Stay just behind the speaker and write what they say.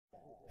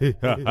Hey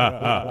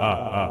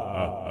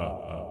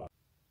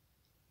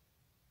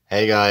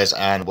guys,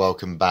 and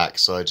welcome back.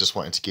 So I just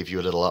wanted to give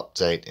you a little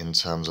update in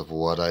terms of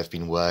what I've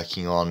been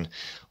working on,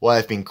 why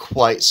I've been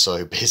quite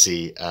so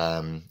busy,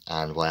 and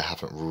why I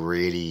haven't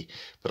really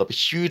put up a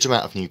huge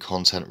amount of new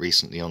content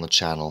recently on the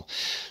channel.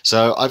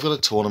 So I've got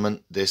a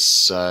tournament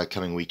this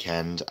coming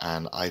weekend,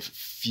 and I've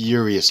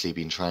furiously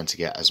been trying to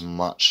get as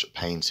much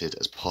painted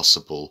as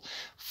possible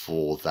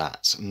for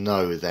that.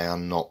 No, they are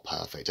not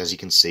perfect. As you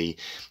can see,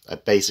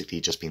 I've basically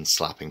just been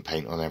slapping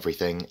paint on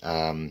everything.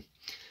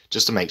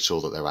 Just to make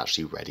sure that they're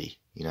actually ready.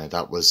 You know,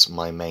 that was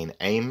my main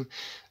aim.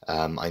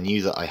 I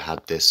knew that I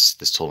had this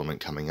tournament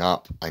coming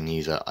up. I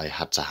knew that I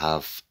had to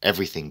have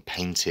everything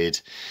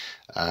painted.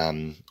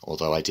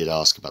 Although I did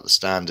ask about the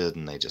standard,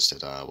 and they just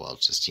said, well,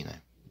 just, you know,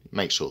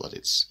 make sure that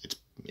it's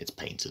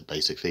painted,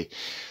 basically.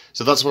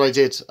 So that's what I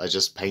did. I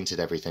just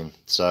painted everything.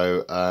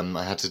 So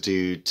I had to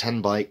do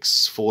 10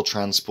 bikes, 4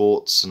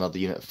 transports, another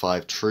unit of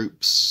 5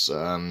 troops,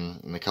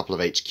 and a couple of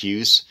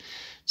HQs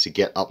to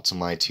get up to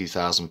my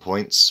 2,000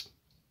 points.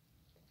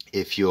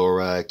 If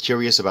you're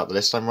curious about the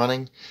list I'm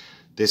running,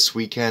 this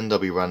weekend I'll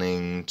be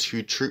running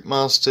 2 Troop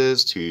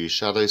Masters, 2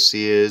 Shadow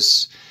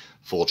Seers,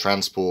 4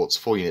 Transports,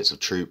 4 units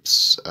of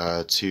troops,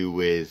 2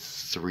 with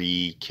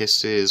 3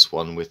 Kisses,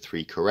 1 with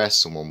 3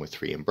 Caress, and 1 with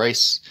 3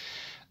 Embrace,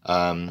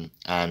 and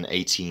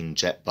 18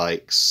 Jet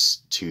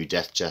Bikes, 2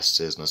 Death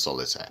Jesters, and a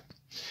Solitaire.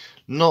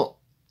 Not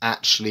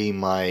actually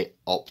my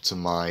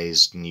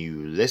optimized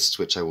new list,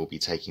 which I will be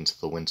taking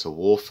to the Winter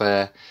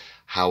Warfare.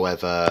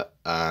 However,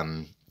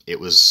 it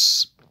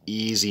was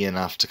easy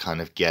enough to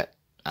kind of get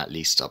at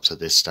least up to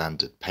this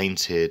standard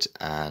painted,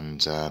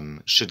 and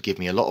should give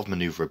me a lot of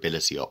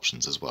maneuverability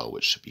options as well,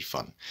 which should be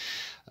fun.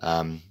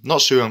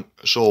 Not sure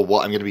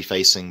what I'm going to be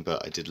facing,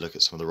 but I did look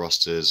at some of the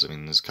rosters. I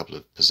mean, there's a couple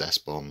of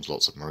possessed bombs,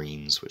 lots of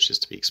Marines, which is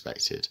to be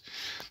expected,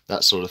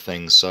 that sort of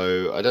thing.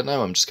 So I don't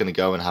know, I'm just going to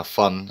go and have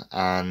fun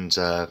and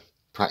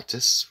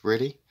practice,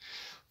 really,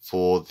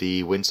 for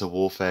the Winter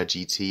Warfare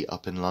GT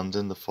up in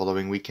London the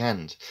following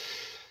weekend.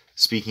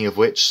 Speaking of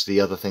which,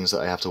 the other things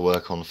that I have to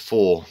work on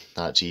for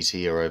that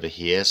GT are over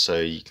here. So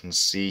you can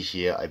see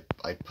here,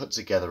 I put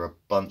together a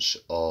bunch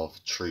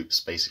of troops,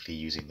 basically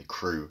using the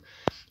crew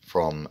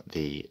from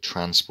the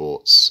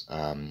transports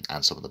and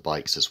some of the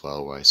bikes as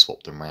well, where I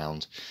swapped them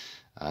around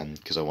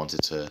because I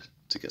wanted to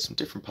get some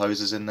different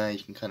poses in there.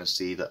 You can kind of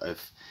see that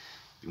I've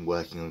been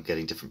working on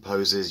getting different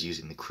poses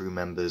using the crew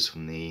members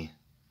from the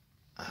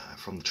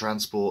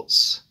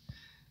transports.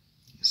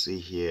 You can see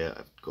here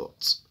I've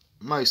got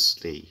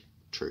mostly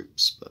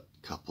troops, but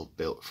a couple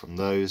built from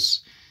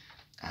those,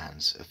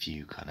 and a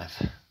few kind of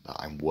that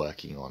I'm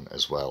working on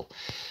as well.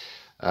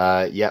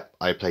 Yep,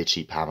 I play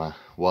cheap hammer.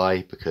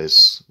 Why?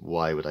 Because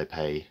why would I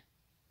pay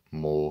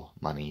more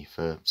money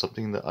for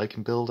something that I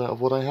can build out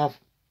of what I have,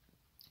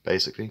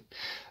 basically?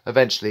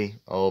 Eventually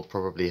I'll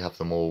probably have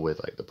them all with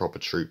like the proper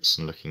troops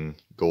and looking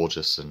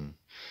gorgeous, and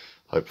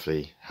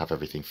hopefully have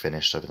everything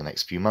finished over the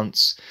next few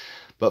months.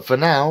 But for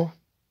now,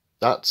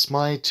 that's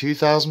my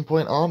 2,000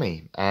 point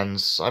army,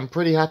 and I'm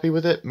pretty happy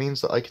with it. It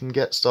means that I can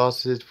get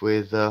started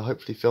with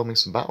hopefully filming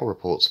some battle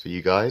reports for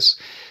you guys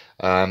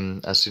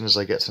as soon as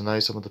I get to know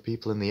some of the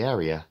people in the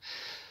area.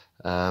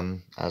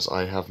 As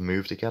I have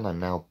moved again, I'm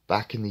now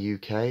back in the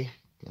UK,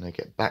 and I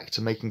get back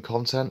to making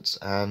content,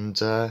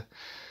 and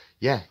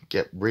yeah,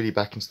 get really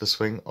back into the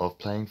swing of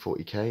playing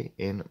 40k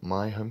in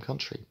my home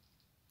country.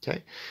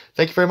 Okay,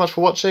 thank you very much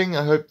for watching.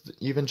 I hope that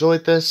you've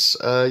enjoyed this.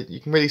 You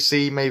can really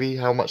see maybe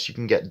how much you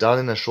can get done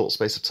in a short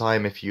space of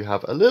time if you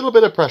have a little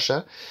bit of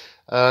pressure.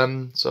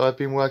 So I've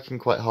been working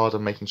quite hard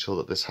on making sure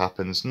that this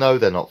happens. No,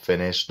 they're not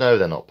finished. No,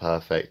 they're not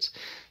perfect.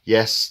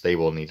 Yes, they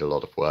will need a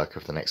lot of work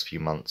over the next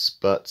few months,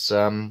 but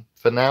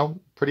for now,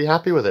 pretty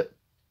happy with it.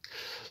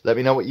 Let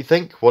me know what you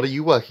think. What are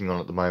you working on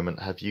at the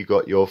moment? Have you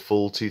got your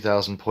full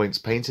 2,000 points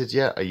painted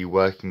yet? Are you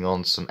working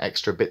on some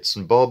extra bits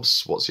and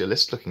bobs? What's your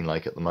list looking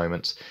like at the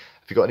moment?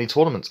 Have you got any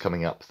tournaments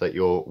coming up that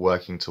you're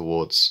working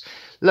towards?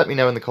 Let me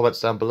know in the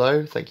comments down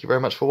below. Thank you very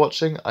much for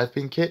watching. I've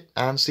been Kit,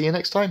 and see you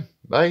next time.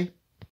 Bye.